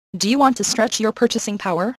Do you want to stretch your purchasing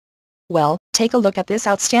power? Well, take a look at this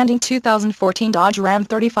outstanding 2014 Dodge Ram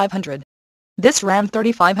 3500. This Ram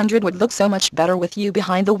 3500 would look so much better with you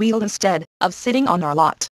behind the wheel instead of sitting on our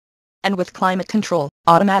lot. And with climate control,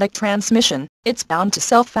 automatic transmission, it's bound to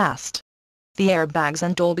sell fast. The airbags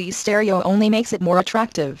and Dolby stereo only makes it more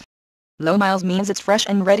attractive. Low miles means it's fresh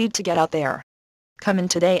and ready to get out there. Come in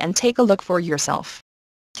today and take a look for yourself.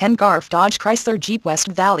 Ken Garff Dodge Chrysler Jeep West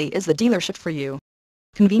Valley is the dealership for you.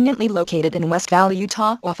 Conveniently located in West Valley,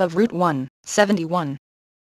 Utah off of Route 171.